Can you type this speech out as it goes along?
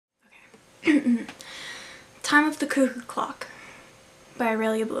Time of the Cuckoo Clock by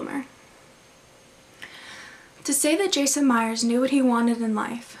Aurelia Bloomer. To say that Jason Myers knew what he wanted in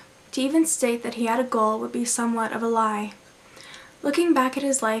life, to even state that he had a goal would be somewhat of a lie. Looking back at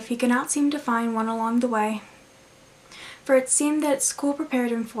his life, he could not seem to find one along the way. For it seemed that school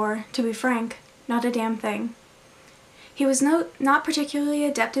prepared him for, to be frank, not a damn thing. He was not particularly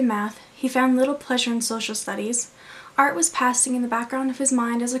adept in math, he found little pleasure in social studies, art was passing in the background of his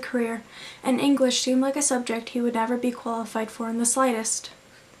mind as a career, and English seemed like a subject he would never be qualified for in the slightest.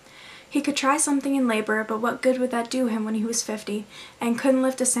 He could try something in labor, but what good would that do him when he was 50, and couldn't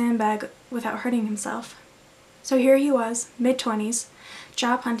lift a sandbag without hurting himself? So here he was, mid-20s,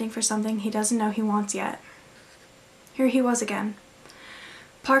 job hunting for something he doesn't know he wants yet. Here he was again,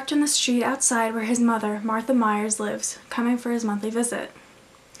 parked on the street outside where his mother, Martha Myers, lives, coming for his monthly visit.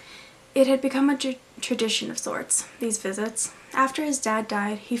 It had become a tradition of sorts, these visits. After his dad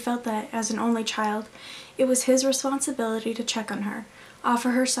died, he felt that, as an only child, it was his responsibility to check on her, offer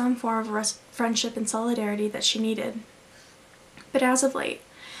her some form of friendship and solidarity that she needed. But as of late,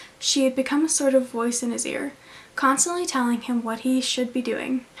 she had become a sort of voice in his ear, constantly telling him what he should be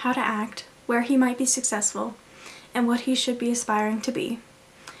doing, how to act, where he might be successful, and what he should be aspiring to be.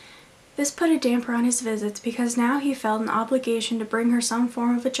 This put a damper on his visits because now he felt an obligation to bring her some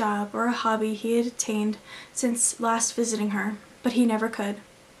form of a job or a hobby he had attained since last visiting her, but he never could.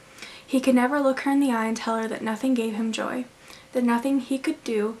 He could never look her in the eye and tell her that nothing gave him joy, that nothing he could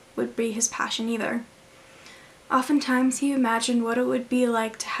do would be his passion either. Oftentimes he imagined what it would be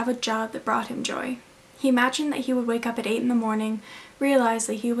like to have a job that brought him joy. He imagined that he would wake up at 8 in the morning, realize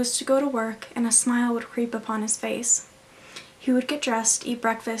that he was to go to work, and a smile would creep upon his face. He would get dressed, eat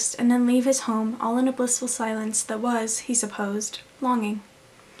breakfast, and then leave his home, all in a blissful silence that was, he supposed, longing.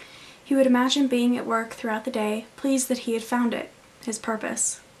 He would imagine being at work throughout the day, pleased that he had found it, his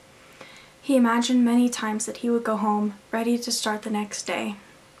purpose. He imagined many times that he would go home, ready to start the next day.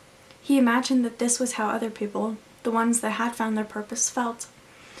 He imagined that this was how other people, the ones that had found their purpose, felt.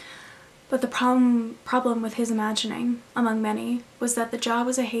 But the problem with his imagining, among many, was that the job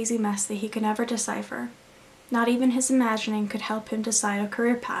was a hazy mess that he could never decipher. Not even his imagining could help him decide a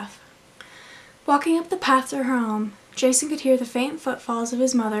career path. Walking up the path to her home, Jason could hear the faint footfalls of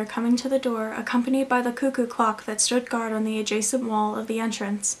his mother coming to the door, accompanied by the cuckoo clock that stood guard on the adjacent wall of the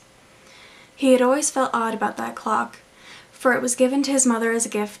entrance. He had always felt odd about that clock, for it was given to his mother as a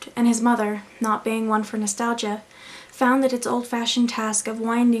gift, and his mother, not being one for nostalgia, found that its old-fashioned task of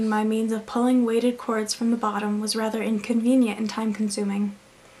winding by means of pulling weighted cords from the bottom was rather inconvenient and time-consuming.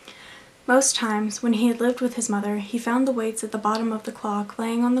 Most times, when he had lived with his mother, he found the weights at the bottom of the clock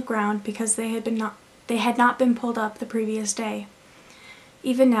laying on the ground because they had not been pulled up the previous day.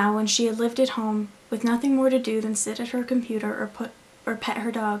 Even now, when she had lived at home, with nothing more to do than sit at her computer or pet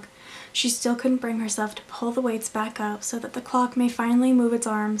her dog, she still couldn't bring herself to pull the weights back up so that the clock may finally move its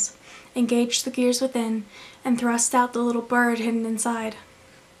arms, engage the gears within, and thrust out the little bird hidden inside.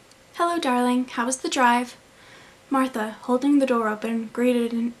 "Hello, darling. How was the drive?" Martha, holding the door open,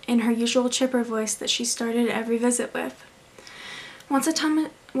 greeted in her usual chipper voice that she started every visit with. Once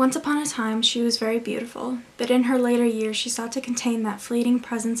upon a time she was very beautiful, but in her later years she sought to contain that fleeting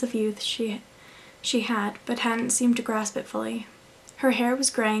presence of youth she had, but hadn't seemed to grasp it fully. Her hair was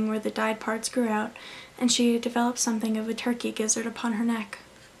graying where the dyed parts grew out, and she had developed something of a turkey gizzard upon her neck.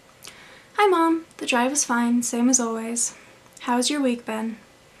 "Hi, Mom. The drive was fine, same as always. How's your week been?"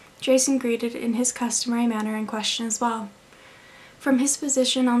 Jason greeted in his customary manner and questioned as well. From his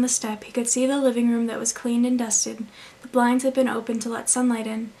position on the step, he could see the living room that was cleaned and dusted, the blinds had been opened to let sunlight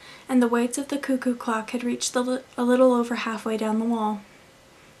in, and the weights of the cuckoo clock had reached a little over halfway down the wall.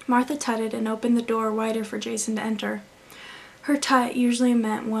 Martha tutted and opened the door wider for Jason to enter. Her tut usually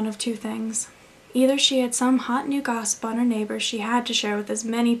meant one of two things. Either she had some hot new gossip on her neighbors she had to share with as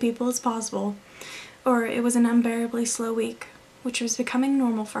many people as possible, or it was an unbearably slow week, which was becoming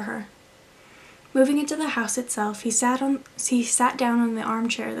normal for her. Moving into the house itself, he sat down on the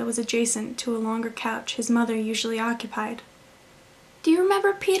armchair that was adjacent to a longer couch his mother usually occupied. "Do you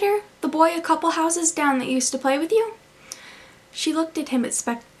remember Peter, the boy a couple houses down that used to play with you?" She looked at him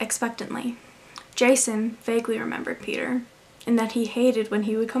expectantly. Jason vaguely remembered Peter, and that he hated when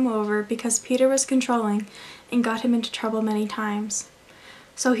he would come over because Peter was controlling and got him into trouble many times.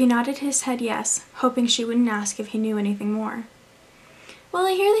 So he nodded his head yes, hoping she wouldn't ask if he knew anything more. "Well,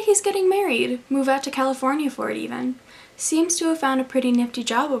 I hear that he's getting married, move out to California for it even. Seems to have found a pretty nifty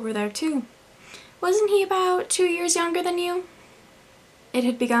job over there, too. Wasn't he about 2 years younger than you?" It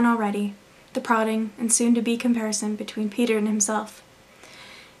had begun already, the prodding and soon-to-be comparison between Peter and himself.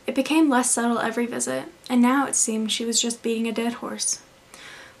 It became less subtle every visit, and now it seemed she was just beating a dead horse.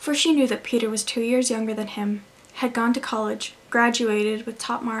 for she knew that Peter was 2 years younger than him, had gone to college, graduated with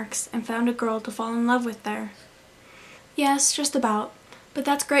top marks, and found a girl to fall in love with there. Yes, just about. But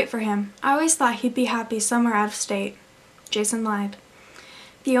that's great for him. I always thought he'd be happy somewhere out of state. Jason lied.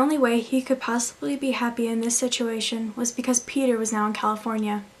 The only way he could possibly be happy in this situation was because Peter was now in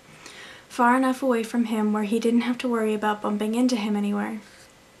California, far enough away from him where he didn't have to worry about bumping into him anywhere.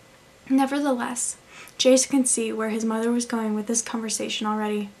 Nevertheless, Jason could see where his mother was going with this conversation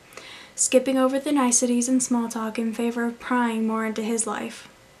already, skipping over the niceties and small talk in favor of prying more into his life.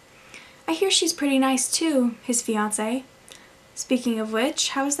 I hear she's pretty nice too, his fiancée. Speaking of which,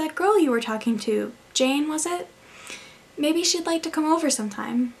 how was that girl you were talking to? Jane, was it? Maybe she'd like to come over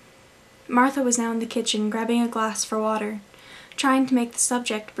sometime. Martha was now in the kitchen, grabbing a glass for water, trying to make the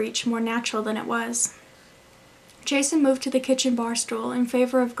subject breach more natural than it was. Jason moved to the kitchen bar stool in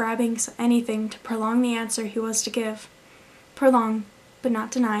favor of grabbing anything to prolong the answer he was to give. Prolong, but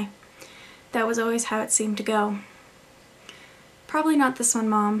not deny. That was always how it seemed to go. Probably not this one,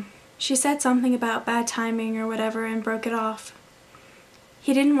 Mom. She said something about bad timing or whatever and broke it off.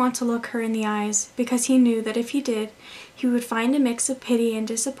 He didn't want to look her in the eyes, because he knew that if he did, he would find a mix of pity and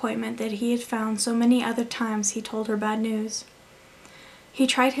disappointment that he had found so many other times he told her bad news. He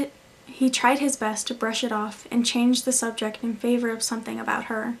tried his best to brush it off and change the subject in favor of something about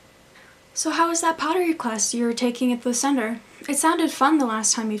her. So how was that pottery class you were taking at the center? It sounded fun the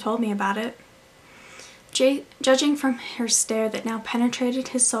last time you told me about it. Judging from her stare that now penetrated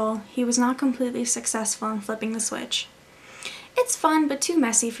his soul, he was not completely successful in flipping the switch. It's fun, but too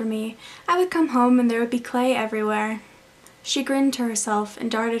messy for me. I would come home and there would be clay everywhere. She grinned to herself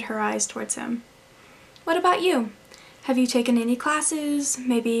and darted her eyes towards him. What about you? Have you taken any classes?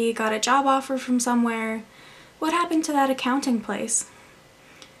 Maybe got a job offer from somewhere? What happened to that accounting place?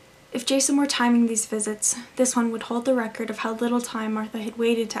 If Jason were timing these visits, this one would hold the record of how little time Martha had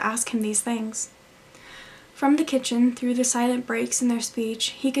waited to ask him these things. From the kitchen, through the silent breaks in their speech,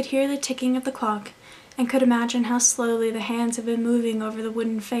 he could hear the ticking of the clock and could imagine how slowly the hands had been moving over the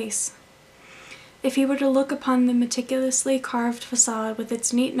wooden face. If he were to look upon the meticulously carved facade with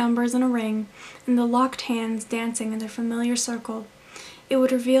its neat numbers in a ring and the locked hands dancing in their familiar circle, it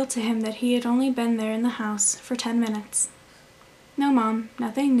would reveal to him that he had only been there in the house for 10 minutes. No, Mom,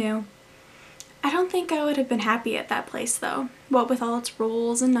 nothing new. I don't think I would have been happy at that place, though, what with all its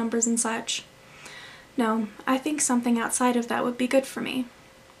rules and numbers and such. No, I think something outside of that would be good for me.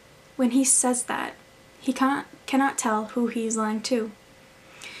 When he says that, he cannot tell who he is lying to.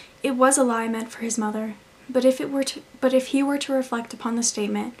 It was a lie meant for his mother, but if he were to reflect upon the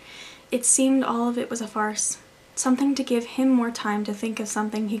statement, it seemed all of it was a farce, something to give him more time to think of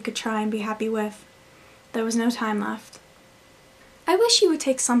something he could try and be happy with. There was no time left. I wish you would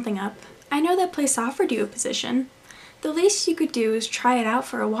take something up. I know that place offered you a position. The least you could do is try it out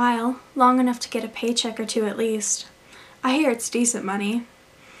for a while, long enough to get a paycheck or two at least. I hear it's decent money.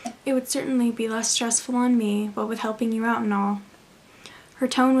 It would certainly be less stressful on me, what with helping you out and all. Her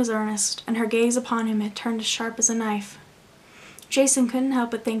tone was earnest, and her gaze upon him had turned as sharp as a knife. Jason couldn't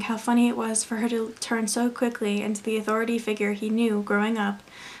help but think how funny it was for her to turn so quickly into the authority figure he knew growing up,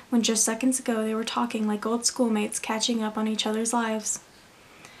 when just seconds ago they were talking like old schoolmates catching up on each other's lives.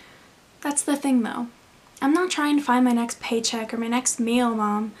 That's the thing, though. I'm not trying to find my next paycheck or my next meal,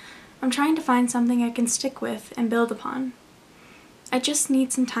 Mom. I'm trying to find something I can stick with and build upon. I just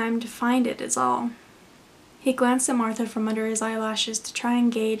need some time to find it, is all. He glanced at Martha from under his eyelashes to try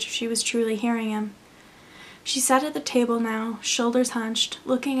and gauge if she was truly hearing him. She sat at the table now, shoulders hunched,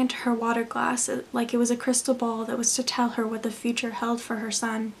 looking into her water glass like it was a crystal ball that was to tell her what the future held for her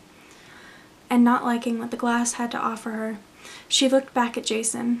son. And not liking what the glass had to offer her, she looked back at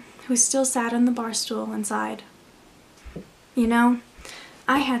Jason, who still sat on the bar stool, and sighed. You know,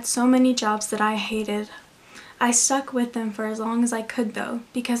 I had so many jobs that I hated. I stuck with them for as long as I could, though,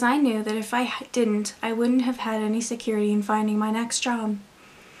 because I knew that if I didn't, I wouldn't have had any security in finding my next job.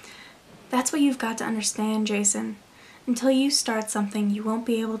 That's what you've got to understand, Jason. Until you start something, you won't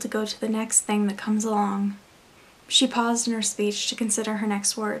be able to go to the next thing that comes along. She paused in her speech to consider her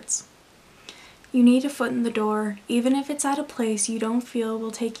next words. You need a foot in the door, even if it's at a place you don't feel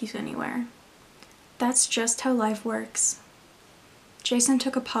will take you anywhere. That's just how life works. Jason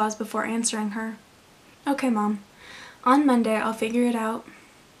took a pause before answering her. Okay, Mom. On Monday, I'll figure it out.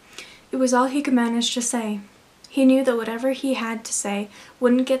 It was all he could manage to say. He knew that whatever he had to say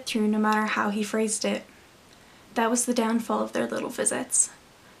wouldn't get through no matter how he phrased it. That was the downfall of their little visits.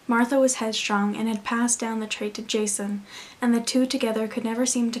 Martha was headstrong and had passed down the trait to Jason, and the two together could never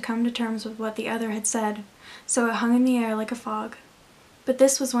seem to come to terms with what the other had said, so it hung in the air like a fog. But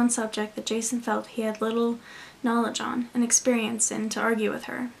this was one subject that Jason felt he had little knowledge on and experience in to argue with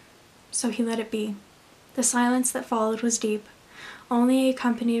her. So he let it be. The silence that followed was deep, only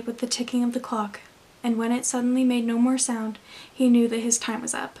accompanied with the ticking of the clock, and when it suddenly made no more sound, he knew that his time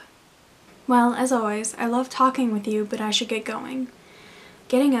was up. Well, as always, I love talking with you, but I should get going.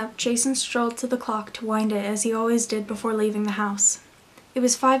 Getting up, Jason strolled to the clock to wind it as he always did before leaving the house. It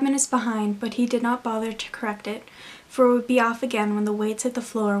was 5 minutes behind, but he did not bother to correct it, for it would be off again when the weights hit the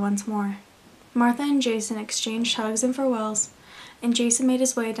floor once more. Martha and Jason exchanged hugs and farewells, and Jason made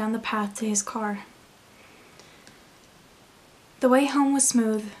his way down the path to his car. The way home was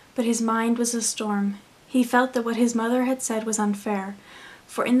smooth, but his mind was a storm. He felt that what his mother had said was unfair,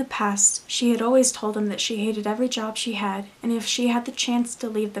 for in the past she had always told him that she hated every job she had, and if she had the chance to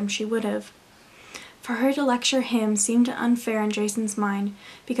leave them she would have. For her to lecture him seemed unfair in Jason's mind,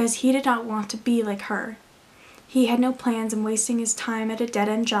 because he did not want to be like her. He had no plans in wasting his time at a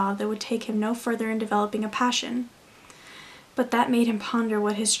dead-end job that would take him no further in developing a passion. But that made him ponder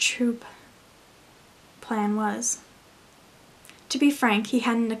what his true plan was. To be frank, he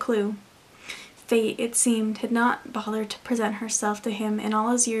hadn't a clue. Fate, it seemed, had not bothered to present herself to him in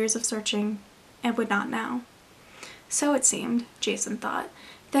all his years of searching, and would not now. So it seemed, Jason thought,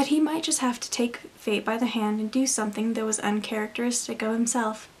 that he might just have to take fate by the hand and do something that was uncharacteristic of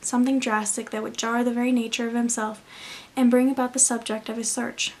himself, something drastic that would jar the very nature of himself and bring about the subject of his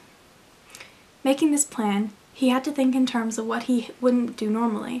search. Making this plan, he had to think in terms of what he wouldn't do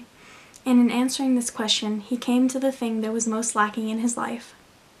normally, and in answering this question, he came to the thing that was most lacking in his life: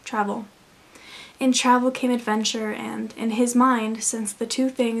 travel. In travel came adventure, and, in his mind, since the two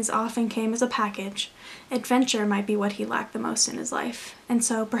things often came as a package, adventure might be what he lacked the most in his life, and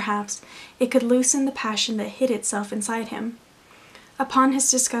so, perhaps, it could loosen the passion that hid itself inside him. Upon his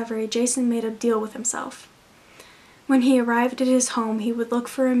discovery, Jason made a deal with himself. When he arrived at his home, he would look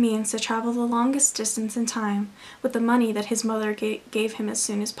for a means to travel the longest distance in time with the money that his mother gave him as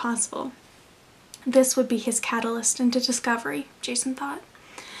soon as possible. This would be his catalyst into discovery, Jason thought,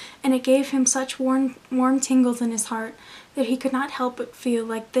 and it gave him such warm tingles in his heart that he could not help but feel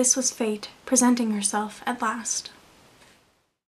like this was fate presenting herself at last.